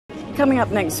Coming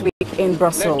up next week in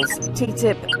Brussels,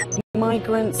 Ttip,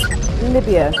 migrants,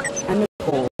 Libya and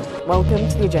Nepal. Welcome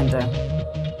to the agenda.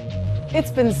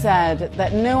 It's been said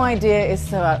that no idea is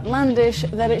so outlandish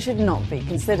that it should not be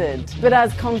considered. But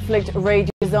as conflict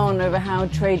rages on over how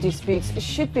trade disputes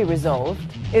should be resolved,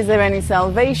 is there any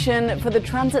salvation for the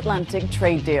transatlantic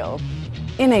trade deal?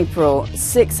 In April,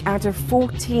 6 out of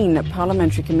 14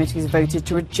 parliamentary committees voted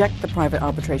to reject the private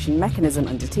arbitration mechanism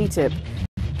under Ttip.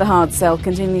 The hard sell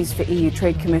continues for EU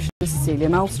Trade Commissioner Cecilia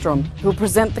Malmström, who will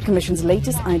present the Commission's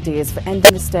latest ideas for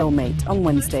ending the stalemate on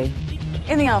Wednesday.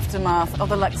 In the aftermath of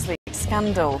the LuxLeaks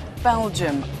scandal,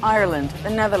 Belgium, Ireland, the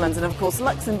Netherlands and of course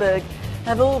Luxembourg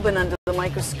have all been under the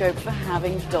microscope for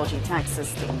having dodgy tax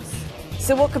systems.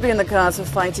 So what could be in the cards for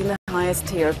fighting the highest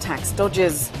tier of tax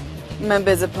dodgers?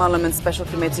 Members of Parliament's Special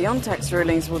Committee on Tax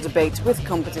Rulings will debate with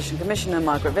Competition Commissioner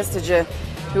Margaret Vestager,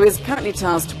 who is currently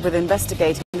tasked with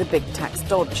investigating the big tax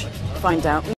dodge. Find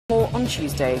out more on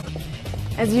Tuesday.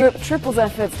 As Europe triples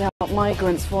efforts to help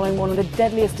migrants following one of the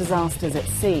deadliest disasters at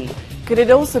sea, could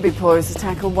it also be poised to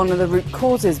tackle one of the root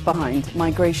causes behind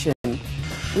migration?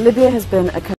 Libya has been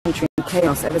a country in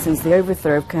chaos ever since the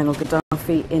overthrow of Colonel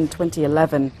Gaddafi in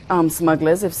 2011. Armed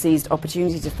smugglers have seized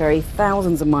opportunity to ferry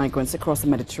thousands of migrants across the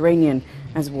Mediterranean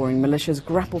as warring militias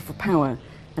grapple for power,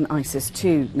 and ISIS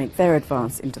too make their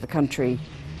advance into the country.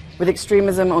 With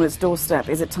extremism on its doorstep,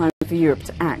 is it time for Europe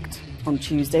to act? On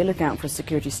Tuesday, look out for a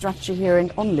security strategy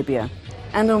hearing on Libya.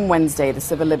 And on Wednesday, the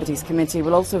Civil Liberties Committee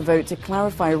will also vote to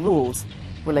clarify rules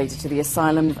related to the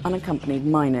asylum of unaccompanied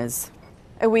minors.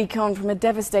 A week on from a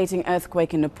devastating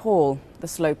earthquake in Nepal, the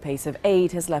slow pace of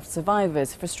aid has left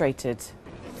survivors frustrated.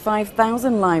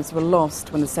 5,000 lives were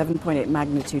lost when the 7.8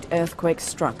 magnitude earthquake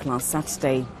struck last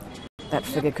Saturday. That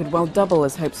figure could well double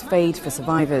as hopes fade for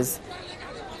survivors.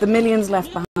 The millions left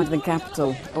behind in the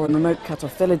capital or in remote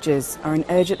cut-off villages are in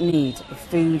urgent need of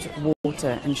food,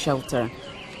 water and shelter.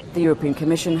 The European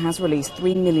Commission has released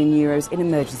 €3 million in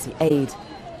emergency aid.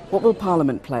 What will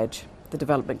Parliament pledge? The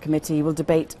Development Committee will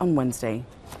debate on Wednesday.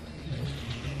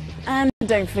 And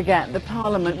don't forget, the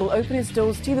Parliament will open its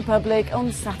doors to the public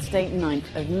on Saturday,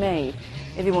 9th of May.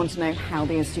 If you want to know how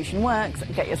the institution works,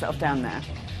 get yourself down there.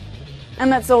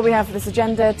 And that's all we have for this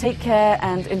agenda. Take care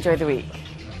and enjoy the week.